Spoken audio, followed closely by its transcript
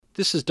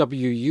This is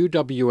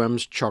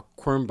WUWM's Chuck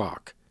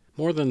Quirmbach.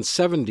 More than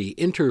 70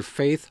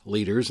 interfaith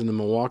leaders in the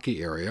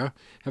Milwaukee area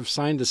have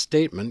signed a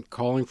statement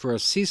calling for a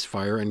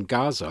ceasefire in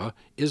Gaza,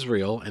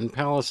 Israel, and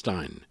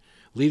Palestine.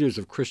 Leaders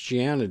of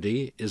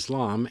Christianity,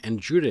 Islam, and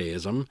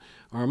Judaism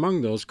are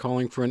among those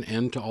calling for an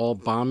end to all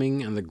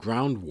bombing and the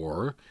ground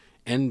war,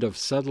 end of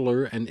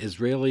settler and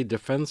Israeli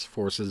Defense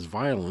Forces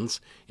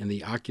violence in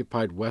the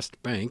occupied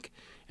West Bank,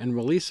 and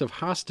release of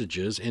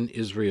hostages in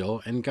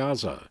Israel and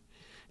Gaza.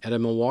 At a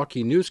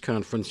Milwaukee news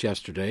conference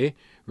yesterday,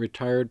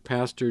 retired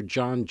Pastor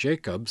John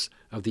Jacobs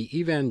of the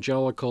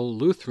Evangelical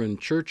Lutheran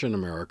Church in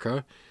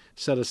America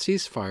said a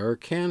ceasefire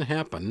can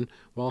happen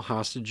while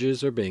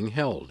hostages are being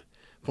held,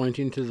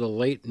 pointing to the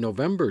late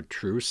November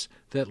truce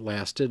that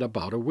lasted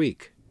about a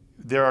week.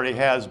 There already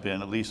has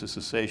been at least a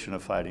cessation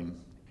of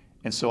fighting.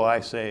 And so I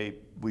say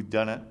we've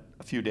done it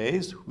a few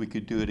days, we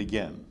could do it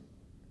again.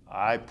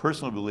 I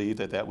personally believe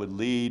that that would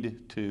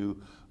lead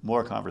to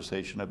more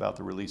conversation about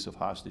the release of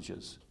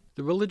hostages.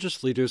 The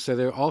religious leaders say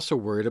they're also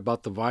worried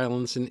about the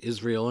violence in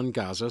Israel and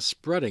Gaza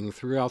spreading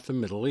throughout the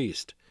Middle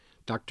East.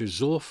 Dr.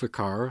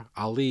 Zulfikar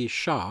Ali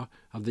Shah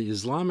of the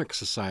Islamic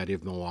Society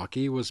of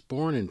Milwaukee was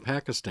born in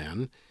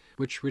Pakistan,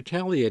 which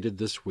retaliated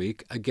this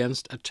week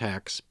against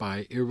attacks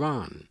by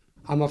Iran.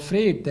 I'm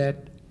afraid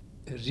that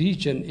the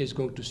region is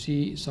going to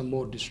see some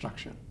more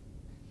destruction,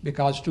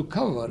 because to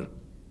cover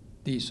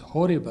these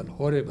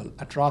horrible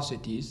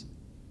atrocities,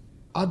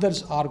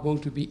 others are going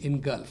to be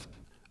engulfed.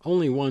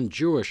 Only one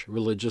Jewish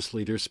religious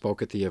leader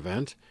spoke at the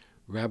event.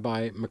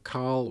 Rabbi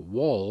Michal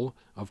Wall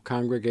of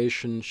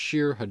Congregation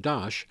Shir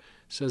Hadash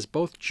says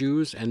both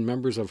Jews and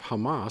members of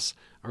Hamas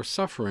are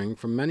suffering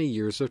from many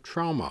years of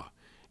trauma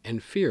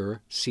and fear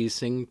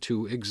ceasing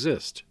to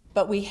exist.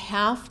 But we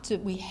have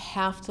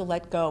to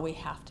let go. We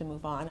have to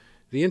move on.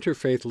 The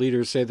interfaith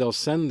leaders say they'll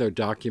send their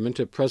document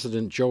to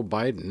President Joe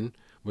Biden,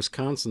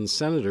 Wisconsin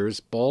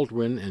Senators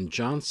Baldwin and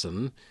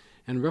Johnson,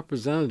 and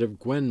Representative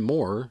Gwen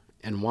Moore,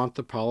 and want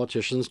the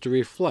politicians to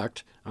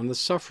reflect on the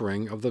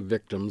suffering of the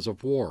victims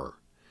of war.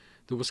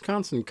 The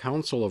Wisconsin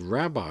Council of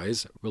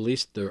Rabbis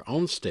released their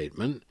own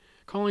statement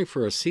calling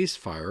for a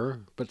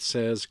ceasefire, but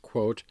says,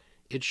 quote,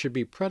 it should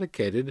be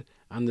predicated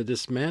on the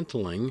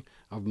dismantling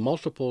of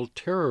multiple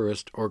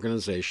terrorist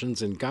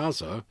organizations in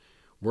Gaza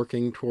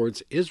working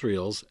towards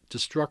Israel's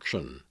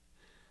destruction.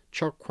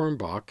 Chuck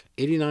Quirmbach,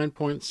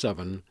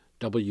 89.7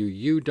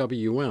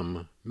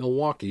 WUWM,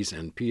 Milwaukee's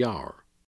NPR.